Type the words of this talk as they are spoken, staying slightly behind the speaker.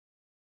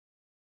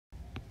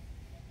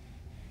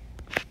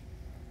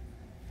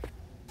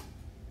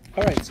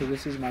Alright, so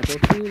this is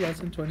Module 2,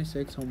 Lesson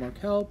 26, Homework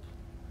Help.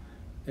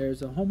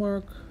 There's a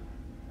homework.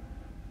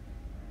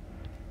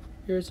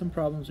 Here's some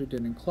problems we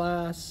did in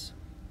class.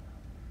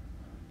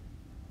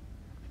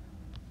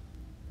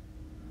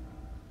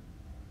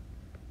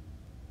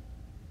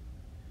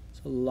 It's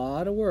a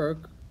lot of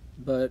work,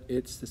 but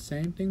it's the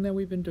same thing that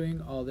we've been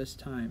doing all this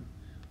time.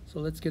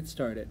 So let's get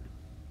started.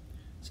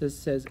 So it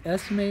says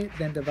estimate,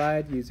 then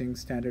divide using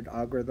standard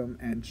algorithm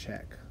and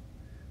check.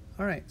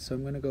 Alright, so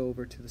I'm going to go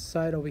over to the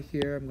side over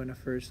here. I'm going to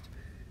first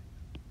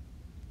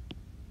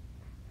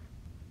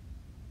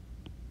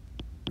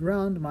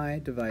round my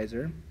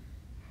divisor,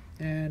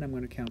 and I'm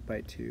going to count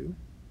by 2.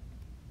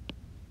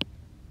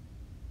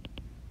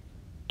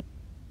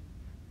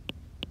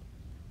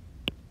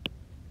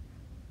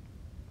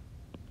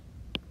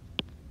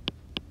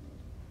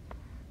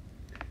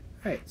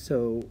 Alright,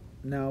 so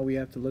now we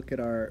have to look at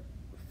our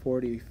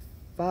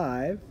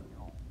 45.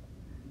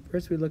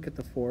 First we look at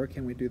the 4.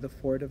 Can we do the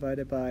 4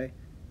 divided by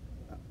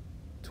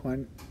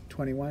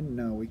 21?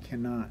 No, we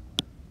cannot.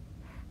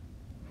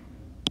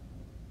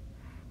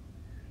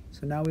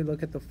 So now we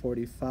look at the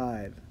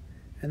 45,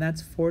 and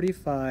that's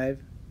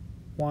 45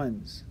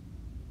 ones.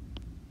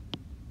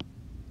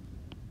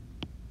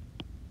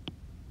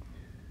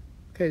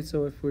 Okay,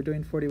 so if we're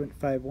doing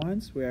 45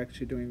 ones, we're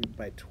actually doing it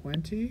by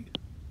 20.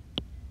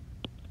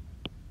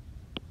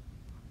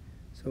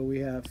 So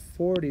we have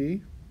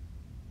 40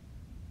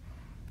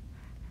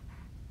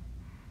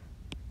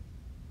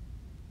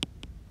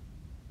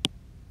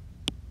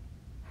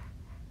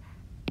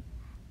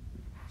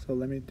 So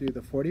let me do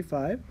the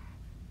 45.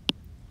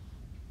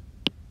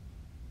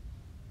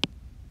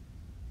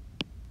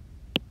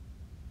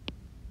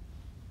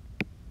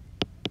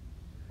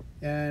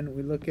 And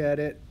we look at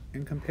it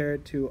and compare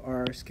it to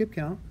our skip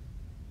count.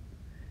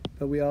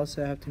 But we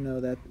also have to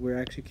know that we're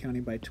actually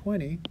counting by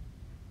 20.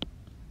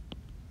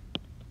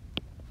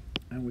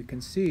 And we can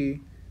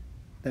see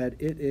that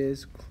it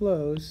is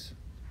close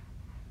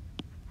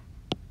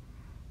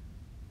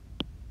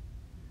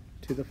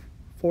to the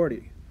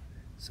 40.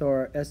 So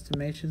our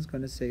estimation is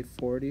going to say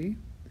 40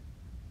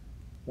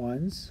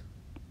 ones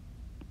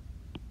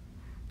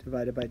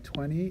divided by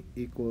 20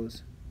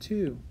 equals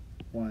 2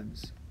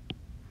 ones.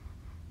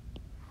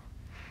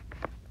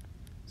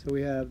 So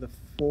we have the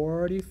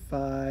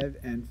 45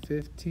 and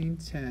 15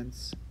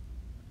 tenths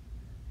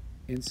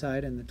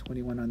inside and the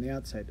 21 on the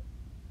outside.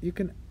 You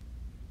can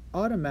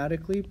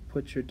automatically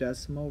put your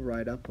decimal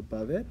right up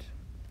above it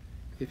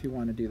if you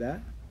want to do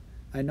that.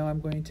 I know I'm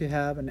going to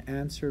have an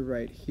answer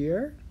right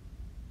here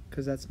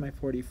because that's my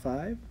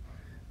 45. I'm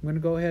going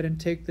to go ahead and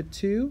take the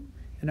 2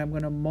 and I'm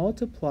going to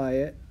multiply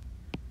it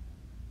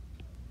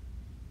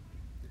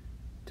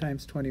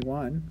times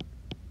 21.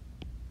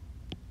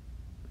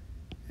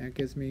 That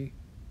gives me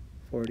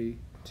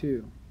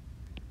 42.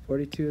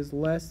 42 is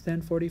less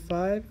than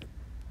 45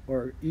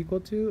 or equal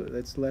to,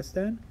 that's less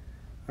than.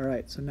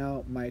 Alright, so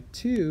now my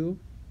 2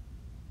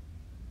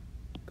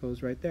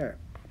 goes right there.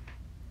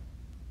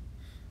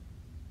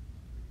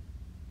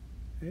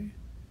 Okay.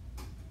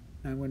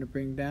 Now I'm going to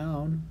bring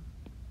down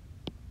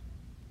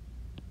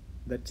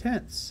the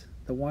tenths.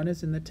 The 1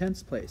 is in the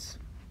tenths place.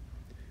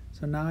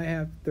 So now I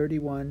have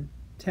 31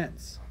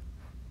 tenths.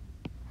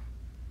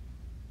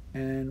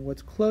 And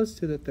what's close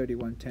to the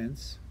 31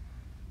 tenths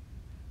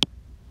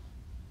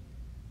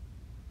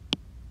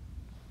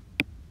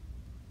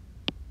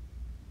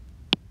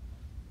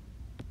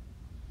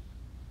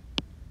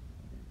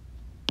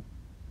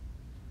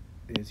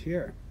is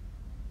here.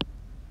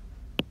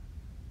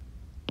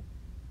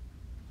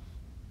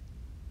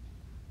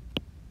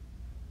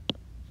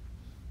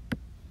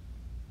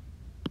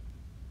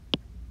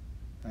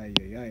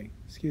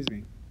 Excuse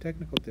me,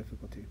 technical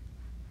difficulty.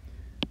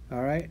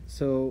 Alright,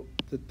 so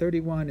the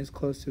 31 is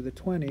close to the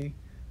 20,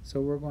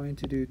 so we're going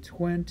to do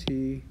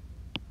 20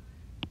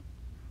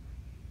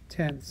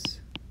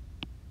 tenths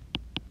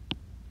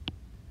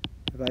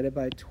divided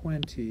by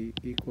 20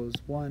 equals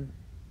 1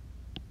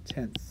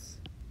 tenths.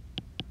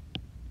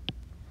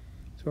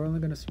 So we're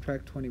only going to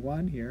subtract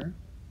 21 here.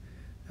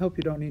 I hope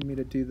you don't need me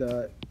to do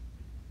the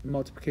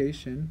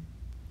multiplication.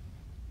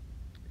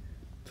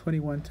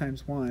 21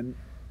 times 1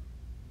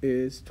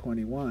 is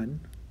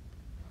 21.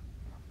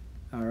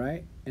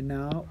 Alright, and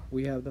now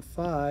we have the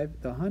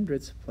 5, the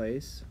hundredths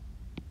place.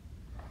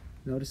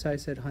 Notice I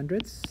said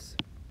hundredths.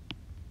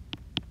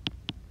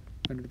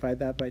 I'm going to divide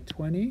that by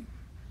 20,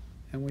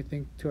 and we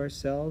think to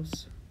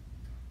ourselves,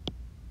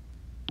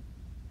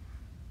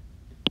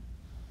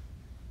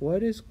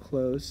 what is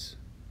close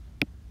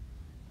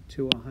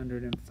to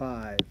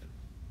 105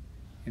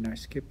 in our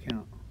skip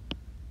count?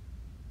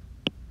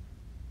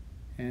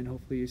 And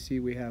hopefully you see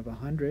we have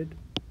 100.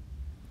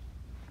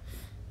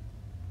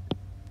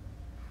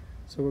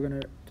 So we're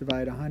going to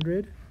divide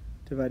 100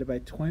 divided by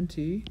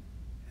 20,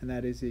 and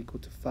that is equal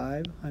to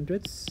 5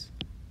 hundredths.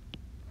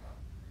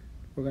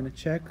 We're going to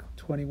check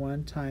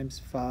 21 times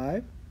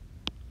 5.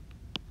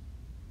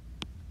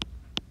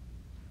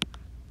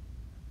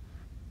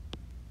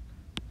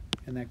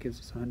 And that gives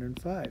us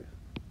 105.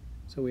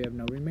 So we have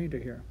no remainder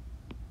here.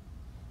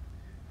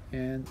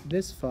 And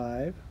this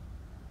 5,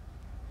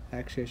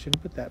 actually I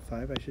shouldn't put that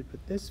 5, I should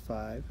put this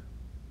 5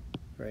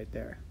 right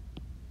there.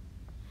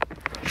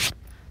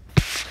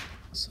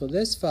 So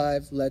this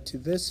 5 led to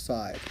this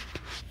 5.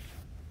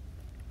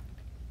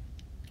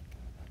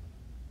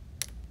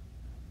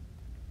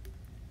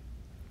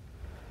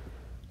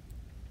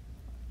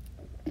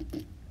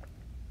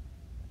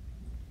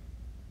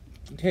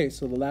 Okay,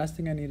 so the last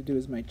thing I need to do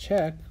is my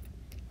check.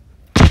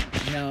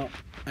 Now,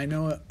 I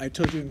know I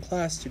told you in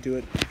class to do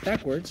it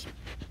backwards,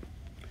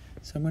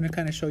 so I'm going to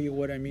kind of show you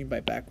what I mean by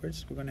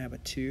backwards. We're going to have a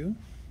 2.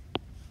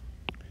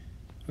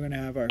 We're going to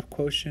have our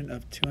quotient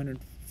of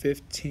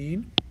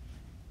 215.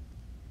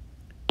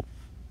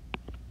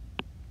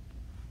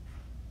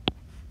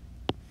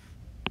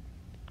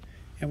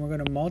 And we're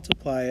going to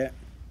multiply it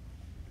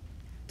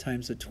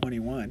times the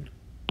 21.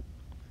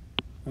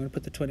 I'm going to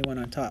put the 21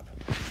 on top.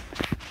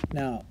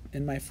 Now,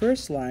 in my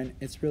first line,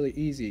 it's really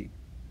easy.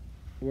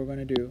 We're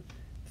going to do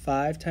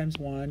 5 times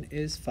 1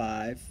 is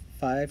 5.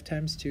 5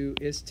 times 2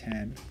 is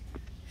 10.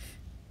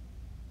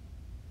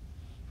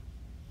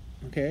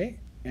 Okay,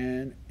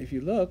 and if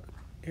you look,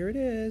 here it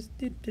is.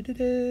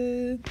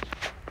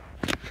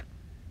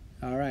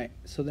 All right,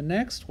 so the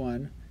next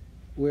one,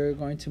 we're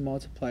going to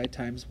multiply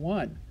times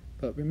 1.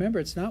 But remember,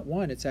 it's not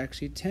 1, it's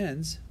actually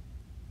tens.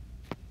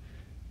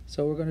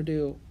 So we're going to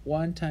do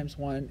 1 times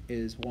 1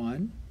 is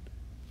 1.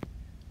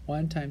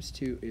 1 times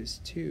 2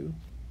 is 2.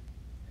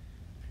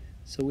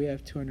 So we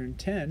have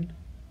 210,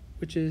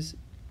 which is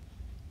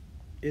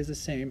the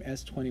same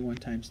as 21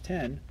 times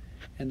 10.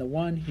 And the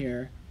 1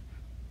 here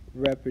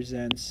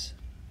represents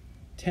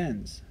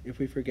tens, if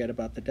we forget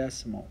about the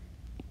decimal.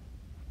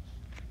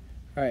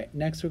 Alright,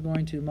 next we're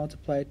going to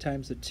multiply it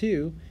times the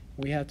 2.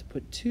 We have to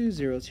put 2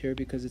 zeros here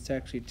because it's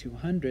actually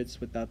 200ths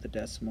without the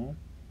decimal.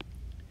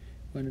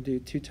 We're going to do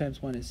 2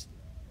 times 1 is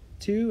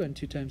 2, and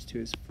 2 times 2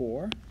 is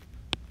 4.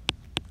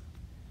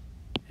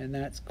 And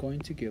that's going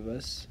to give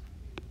us,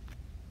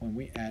 when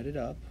we add it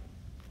up,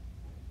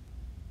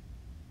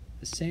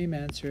 the same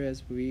answer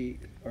as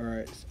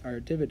our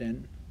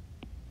dividend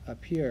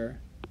up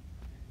here.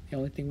 The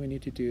only thing we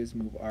need to do is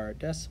move our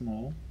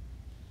decimal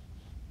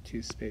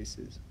 2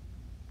 spaces.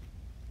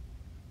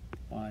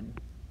 1,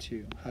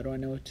 2. How do I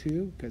know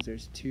 2? Because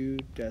there's 2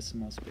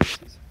 decimal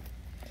spaces.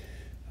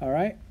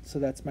 Alright, so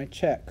that's my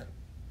check.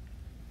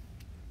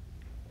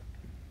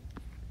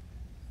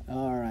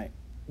 Alright,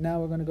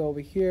 now we're going to go over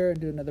here and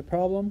do another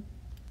problem.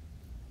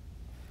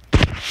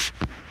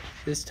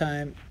 This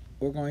time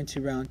we're going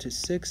to round to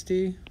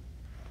 60.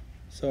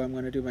 So I'm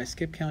going to do my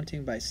skip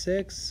counting by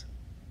 6.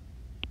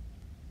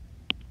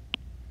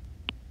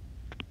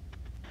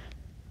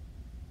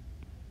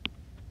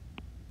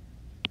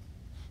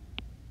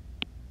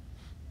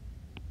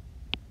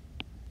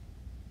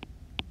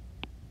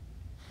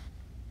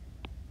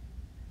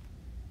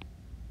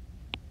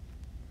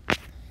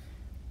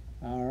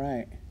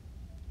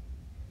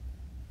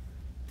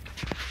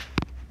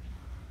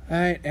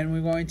 Alright, and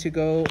we're going to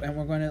go and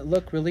we're going to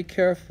look really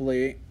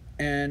carefully.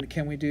 And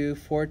can we do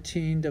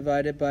 14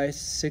 divided by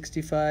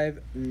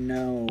 65?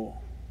 No.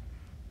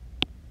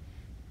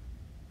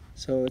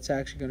 So it's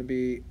actually going to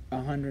be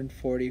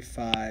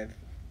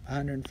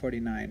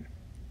 149.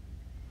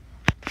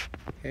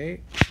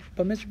 Okay,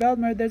 but Mr.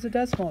 Valdemar, there's a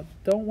decimal.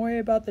 Don't worry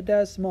about the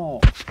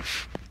decimal.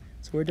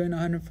 So we're doing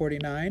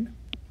 149.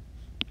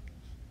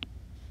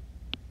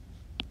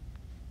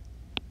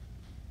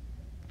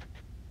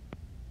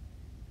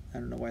 I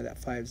don't know why that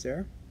 5's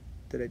there.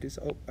 Did I do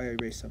so? Oh, I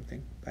erased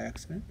something by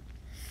accident.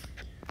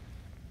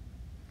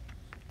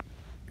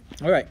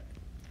 Alright,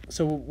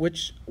 so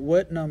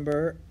what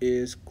number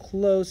is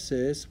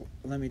closest?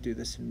 Let me do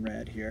this in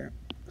red here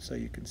so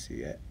you can see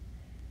it.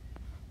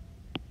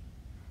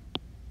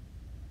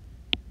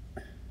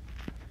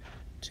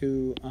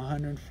 To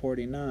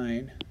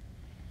 149.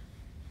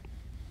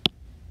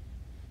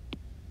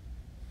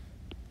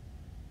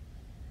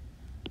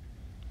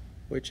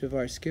 Which of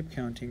our skip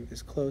counting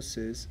is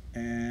closest,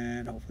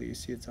 and hopefully you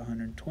see it's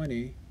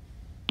 120.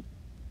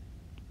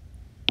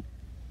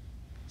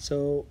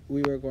 So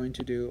we were going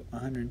to do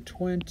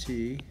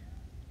 120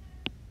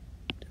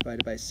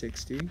 divided by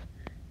 60,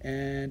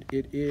 and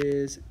it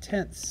is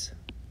tenths.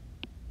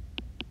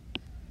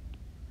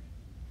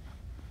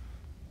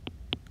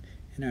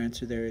 And our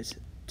answer there is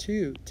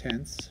 2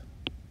 tenths.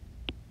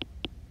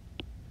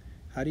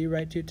 How do you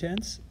write 2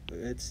 tenths?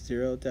 It's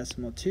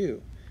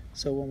 0.2.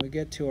 So when we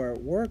get to our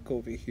work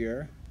over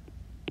here,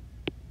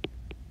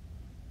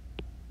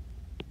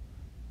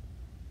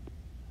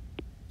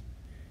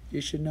 you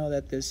should know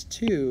that this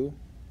 2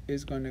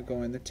 is going to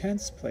go in the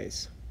tenths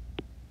place.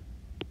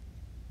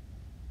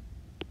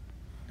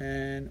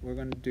 And we're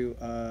going to do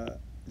a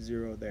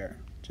 0 there,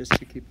 just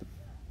to keep the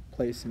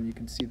place and you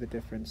can see the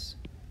difference.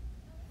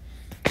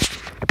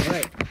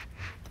 Alright,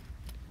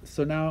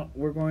 so now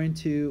we're going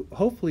to,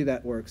 hopefully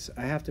that works.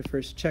 I have to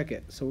first check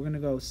it. So we're going to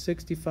go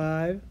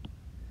 65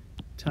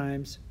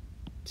 times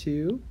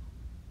 2,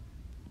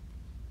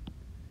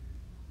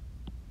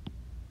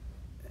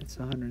 it's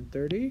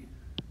 130,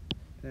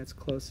 that's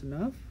close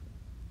enough.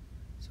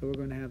 So we're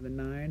going to have the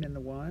 9 and the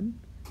 1,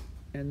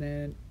 and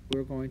then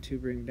we're going to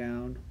bring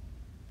down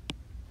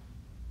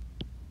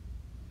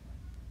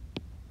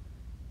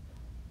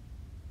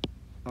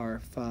our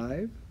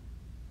 5,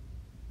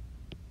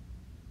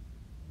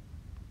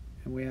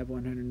 and we have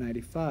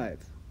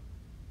 195.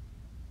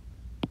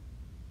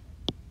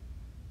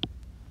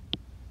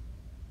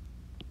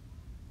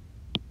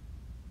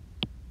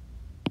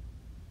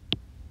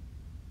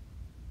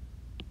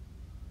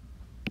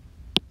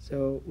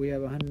 So we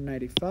have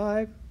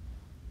 195.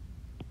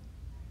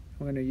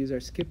 We're going to use our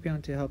Scipio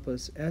to help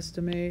us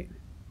estimate.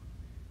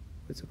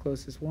 What's the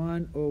closest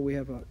one? Oh, we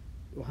have a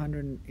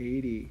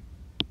 180.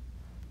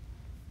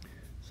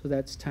 So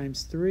that's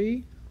times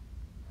 3.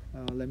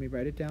 Let me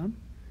write it down.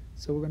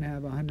 So we're going to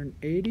have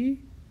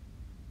 180.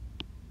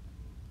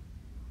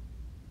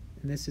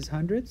 And this is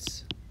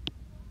hundredths.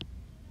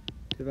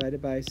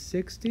 Divided by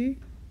 60.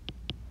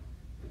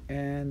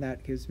 And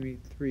that gives me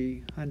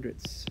 3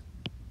 hundredths.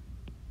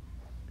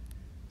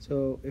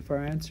 So if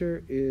our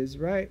answer is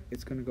right,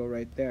 it's going to go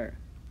right there.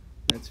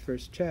 Let's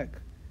first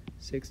check.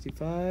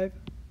 65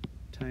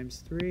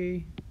 times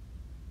 3.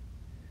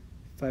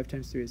 5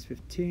 times 3 is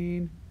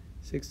 15.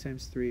 6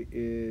 times 3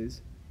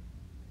 is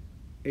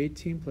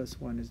 18,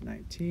 plus 1 is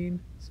 19.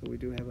 So we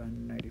do have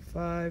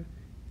 195.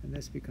 And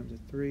this becomes a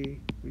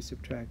 3. We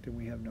subtract and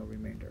we have no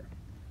remainder.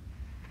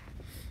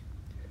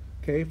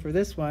 Okay, for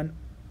this one,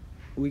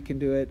 we can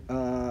do it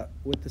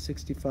with the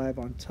 65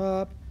 on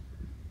top.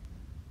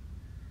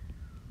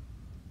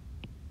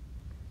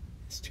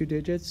 It's 2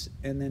 digits,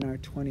 and then our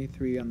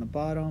 23 on the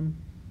bottom.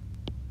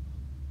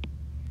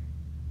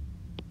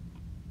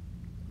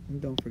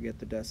 And don't forget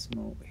the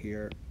decimal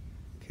here.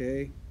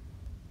 Okay,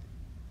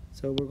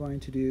 so we're going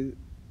to do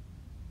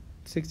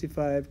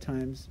 65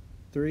 times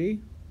 3,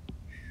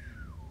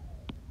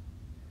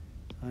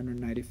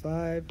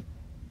 195.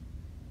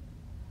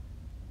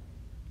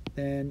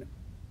 Then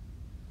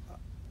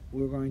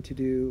we're going to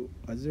do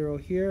a 0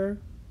 here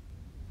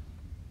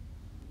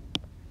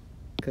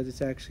because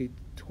it's actually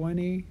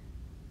 20.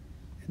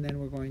 And then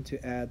we're going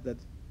to add the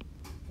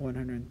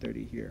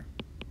 130 here.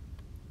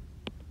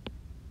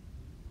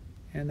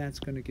 And that's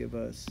going to give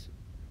us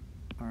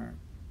our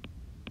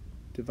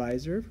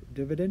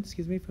dividend,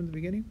 from the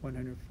beginning,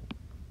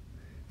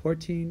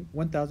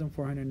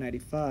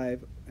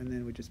 1,495, and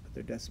then we just put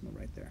their decimal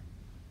right there.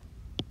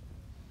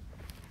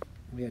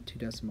 We had 2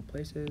 decimal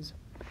places.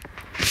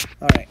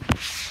 All right.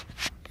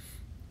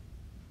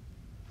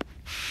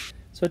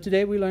 So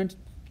today we learned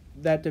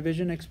that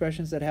division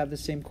expressions that have the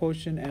same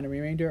quotient and a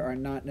remainder are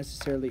not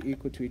necessarily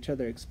equal to each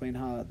other. Explain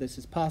how this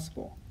is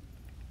possible.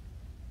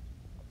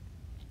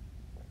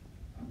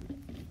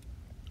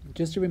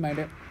 Just a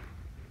reminder,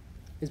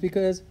 it's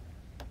because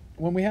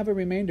when we have a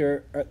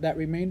remainder, that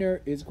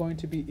remainder is going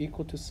to be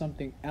equal to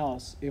something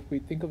else. If we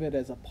think of it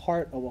as a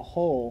part of a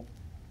whole,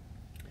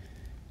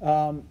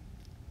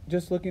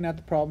 just looking at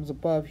the problems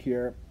above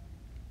here,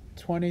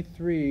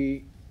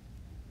 23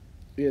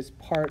 is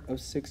part of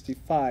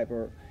 65,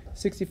 or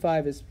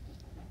 65 is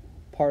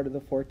part of the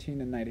 14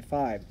 and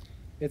 95.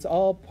 It's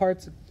all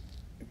parts of,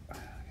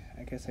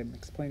 I guess I'm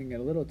explaining it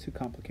a little too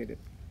complicated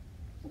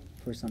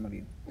for some of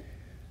you.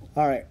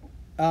 All right.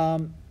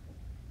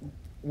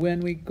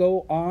 When we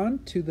go on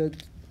to the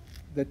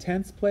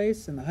tenths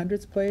place and the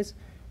hundredths place,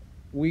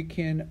 we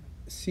can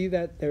see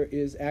that there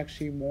is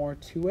actually more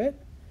to it.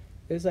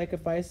 It's like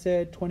if I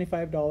said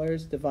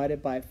 $25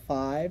 divided by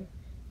 5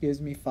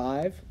 gives me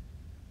 5.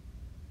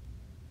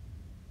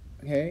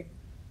 Okay,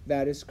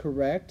 that is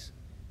correct.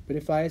 But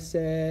if I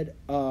said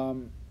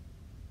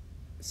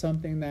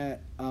something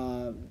that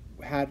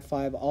had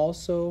 5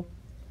 also,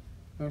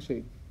 let's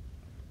see.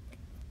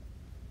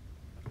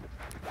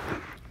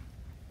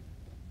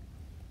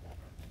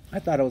 I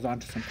thought I was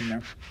onto something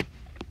there.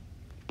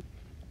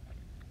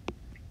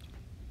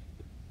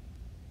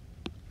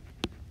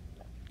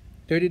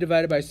 $30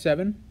 divided by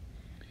 7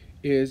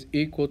 is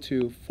equal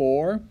to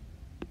 4,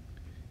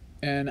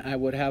 and I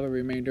would have a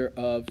remainder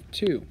of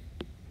 2.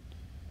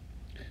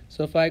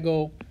 So if I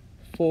go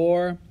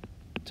 4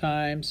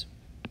 times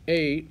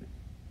 8,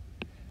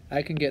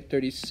 I can get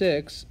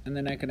 36, and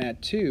then I can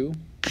add 2.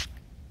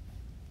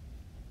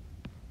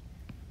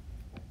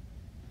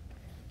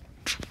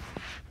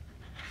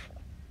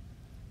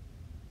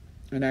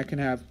 And I can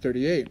have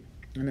 38.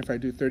 And if I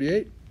do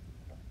 38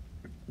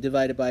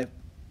 divided by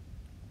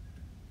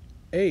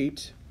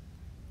 8,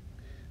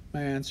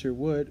 my answer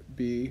would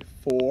be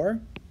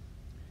 4.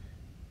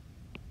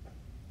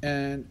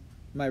 And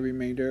my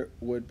remainder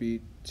would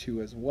be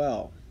 2 as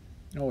well.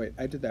 Oh wait,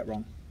 I did that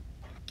wrong.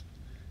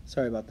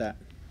 Sorry about that.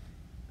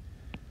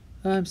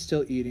 I'm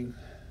still eating.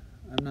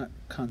 I'm not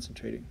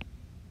concentrating.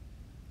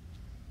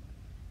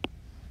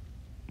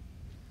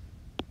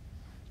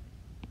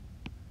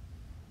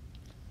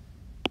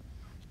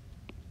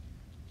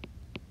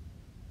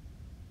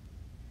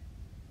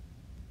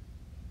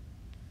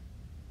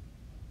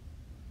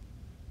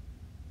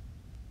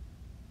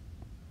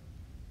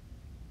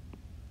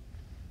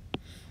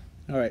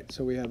 All right,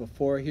 so we have a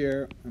 4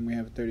 here, and we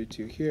have a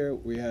 32 here.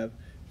 We have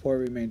 4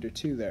 remainder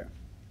 2 there.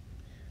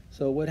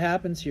 So what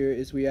happens here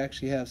is we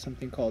actually have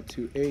something called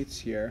 2/8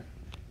 here,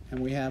 and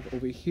we have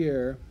over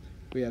here,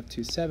 we have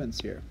 2/7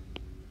 here.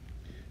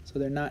 So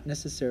they're not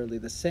necessarily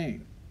the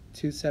same.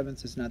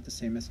 2/7 is not the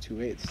same as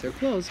 2/8. They're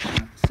close, but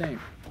not the same.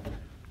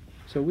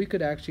 So we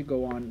could actually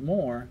go on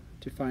more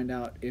to find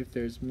out if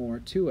there's more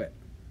to it.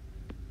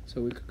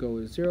 So we could go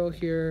with 0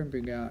 here and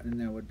bring out, and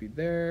that would be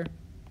there.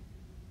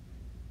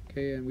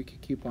 Okay, and we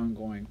could keep on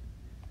going.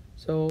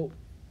 So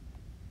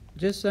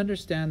just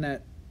understand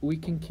that we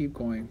can keep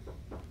going.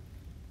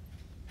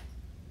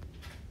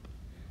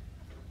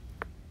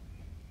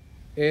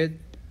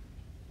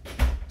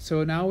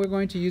 So now we're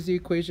going to use the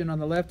equation on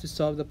the left to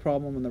solve the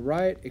problem on the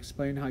right,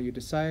 explain how you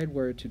decide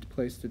where to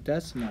place the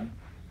decimal.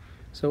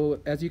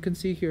 So as you can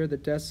see here, the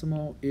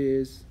decimal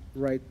is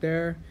right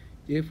there.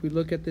 If we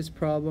look at this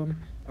problem,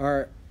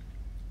 our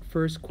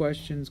first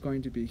question is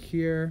going to be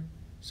here,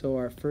 so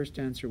our first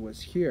answer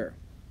was here.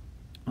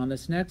 On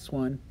this next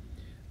one,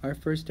 our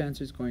first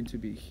answer is going to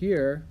be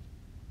here,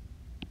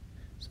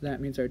 so that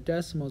means our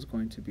decimal is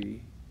going to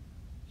be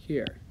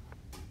here.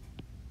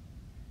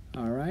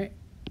 Alright,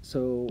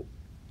 so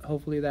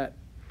hopefully that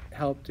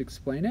helped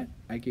explain it.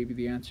 I gave you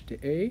the answer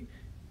to A,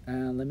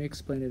 and let me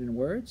explain it in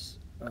words.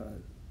 Let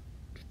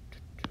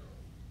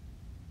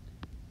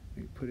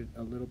me put it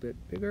a little bit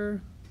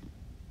bigger.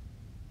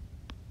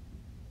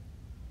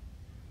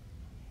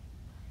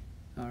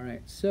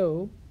 Alright,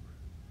 so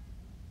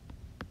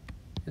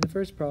in the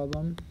first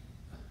problem,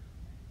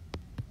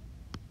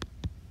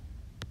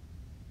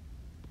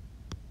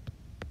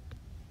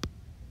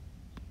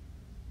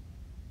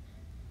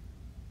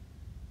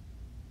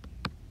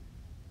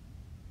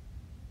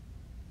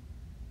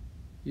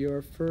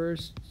 your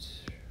first,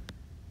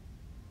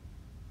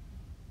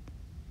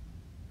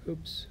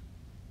 oops,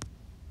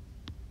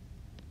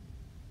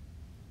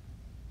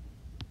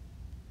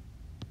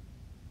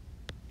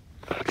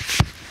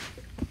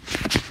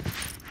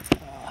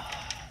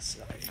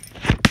 sorry,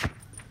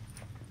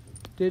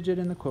 digit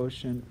in the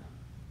quotient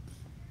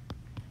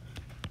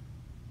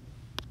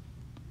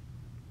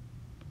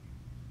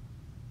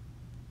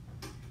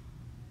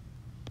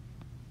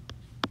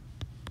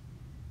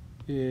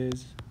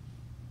is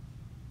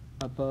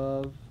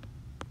above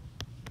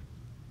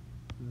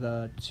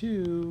the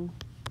 2,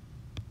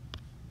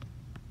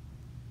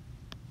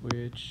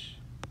 which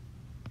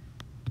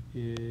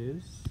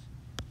is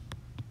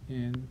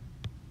in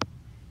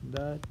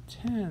the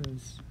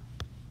tens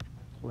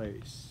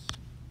place.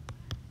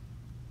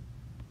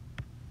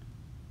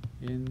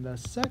 In the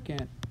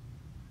second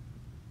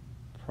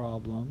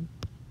problem,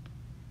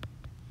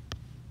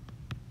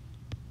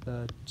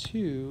 the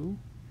 2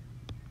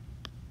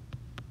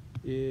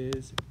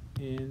 is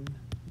in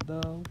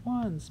the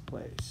ones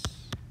place.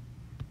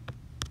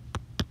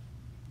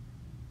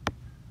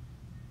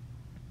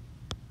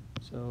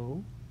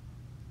 So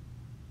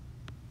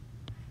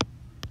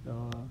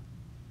the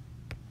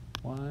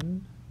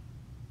 1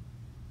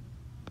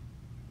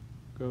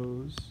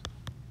 goes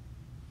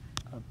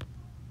up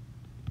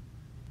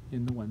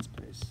in the ones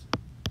place.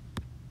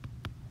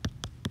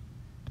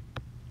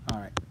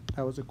 Alright,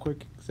 that was a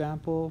quick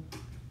example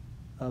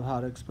of how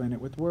to explain it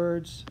with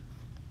words.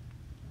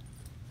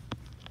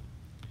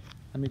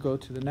 Let me go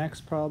to the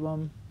next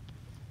problem.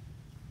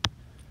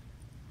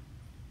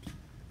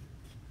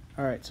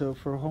 Alright, so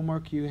for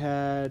homework you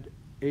had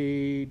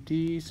A,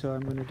 D, so I'm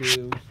going to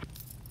do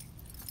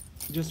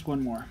just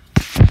one more.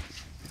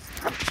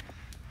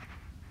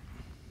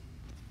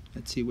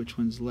 Let's see which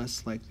one's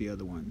less like the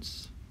other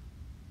ones.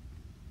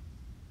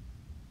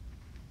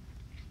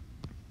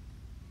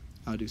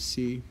 I'll do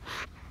C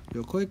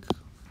real quick.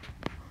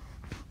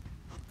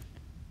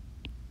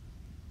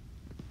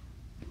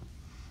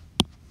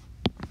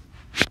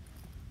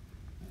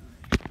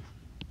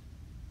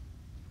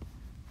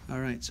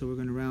 Alright, so we're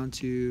going to round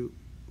to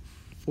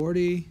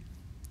 40.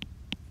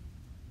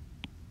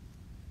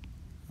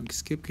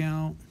 Skip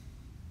count.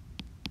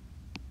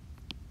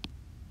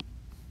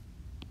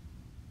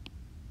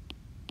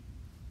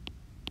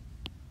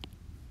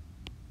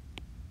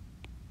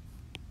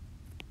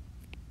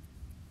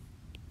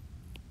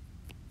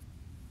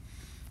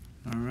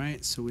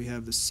 Alright, so we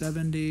have the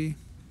 70.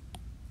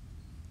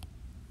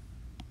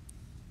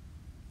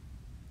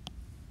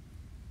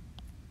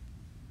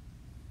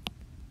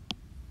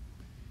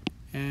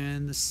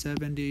 And the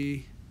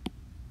 70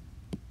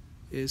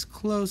 is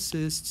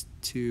closest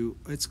to,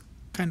 it's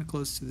kind of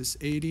close to this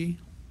 80,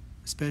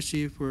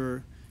 especially if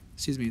we're,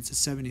 excuse me, it's a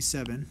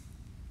 77.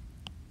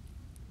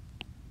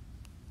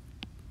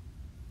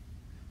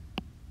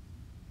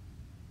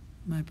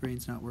 My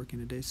brain's not working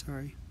today,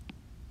 sorry.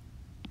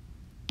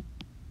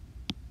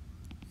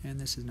 And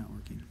this is not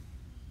working.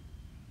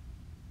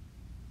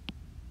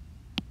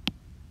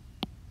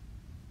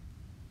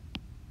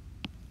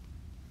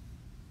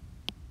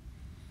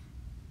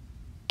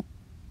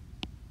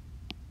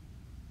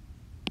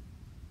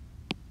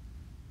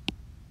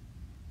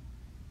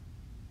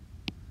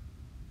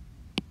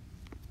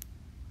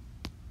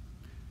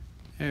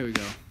 There we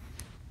go.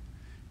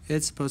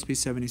 It's supposed to be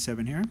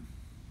 77 here.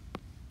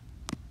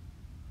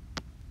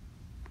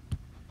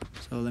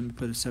 So let me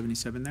put a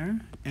 77 there.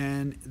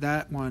 And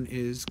that one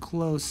is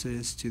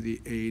closest to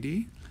the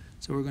 80.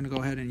 So we're going to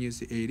go ahead and use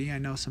the 80. I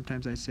know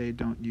sometimes I say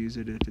don't use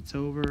it if it's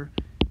over.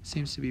 It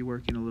seems to be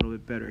working a little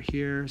bit better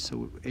here.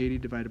 So 80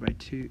 divided by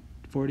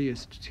 40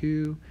 is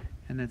 2,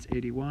 and that's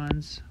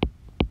 81s.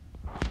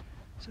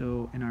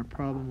 So in our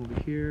problem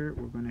over here,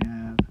 we're going to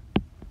have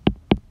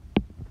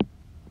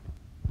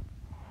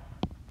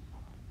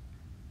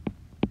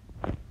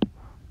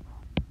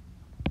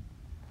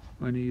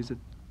use a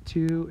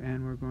 2,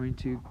 and we're going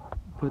to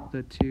put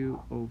the 2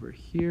 over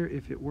here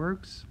if it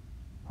works.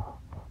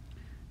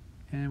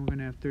 And we're going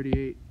to have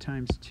 38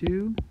 times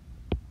 2,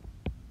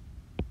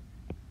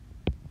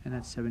 and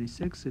that's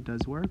 76. It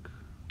does work.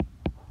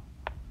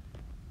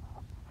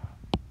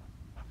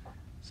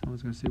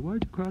 Someone's going to say,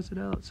 why'd you cross it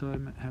out? So I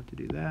might have to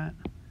do that.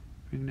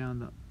 Bring down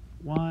the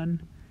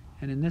 1,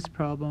 and in this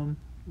problem,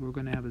 we're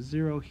going to have a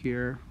 0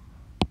 here.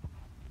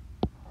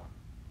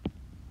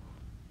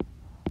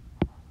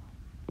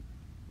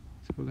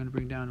 So we're going to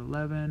bring down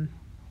 11.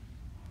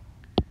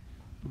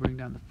 We'll bring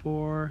down the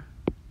 4.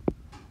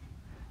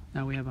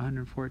 Now we have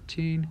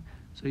 114.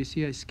 So you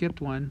see I skipped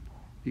one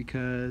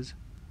because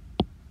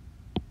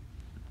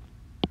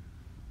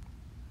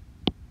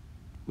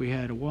we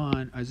had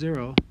a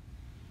 0.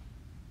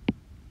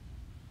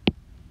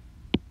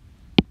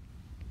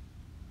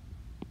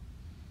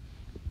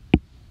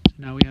 So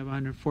now we have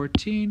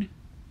 114,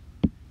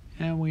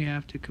 and we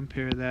have to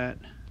compare that.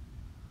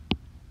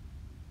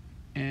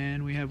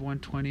 And we have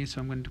 120, so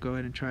I'm going to go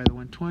ahead and try the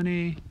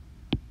 120.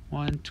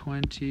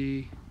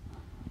 120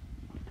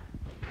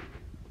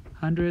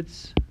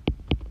 hundredths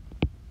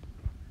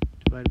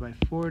divided by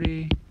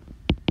 40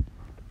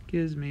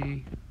 gives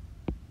me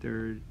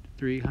 3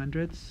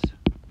 hundredths.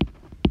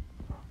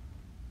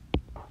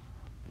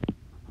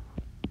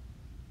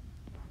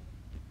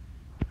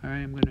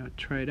 Alright, I'm going to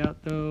try it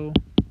out though.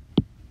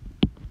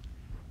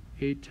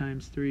 8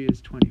 times 3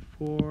 is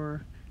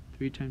 24.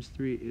 3 times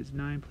 3 is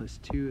 9, plus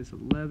 2 is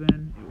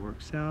 11. It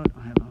works out.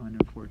 I have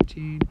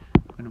 114.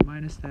 I'm going to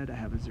minus that. I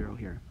have a 0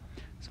 here.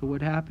 So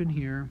what happened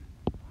here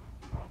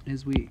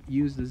is we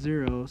use the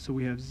 0, so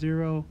we have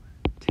 0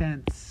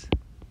 tenths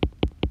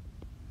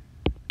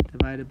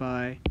divided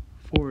by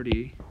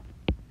 40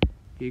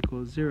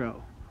 equals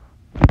 0.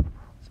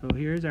 So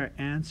here's our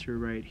answer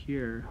right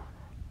here.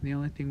 The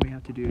only thing we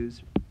have to do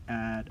is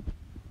add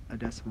a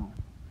decimal.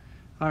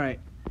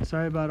 Alright,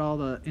 sorry about all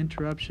the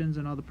interruptions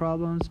and all the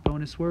problems.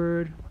 Bonus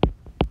word.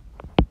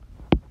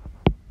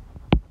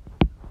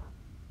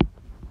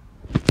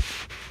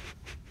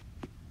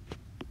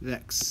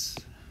 Vex.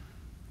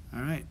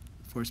 Alright,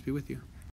 force be with you.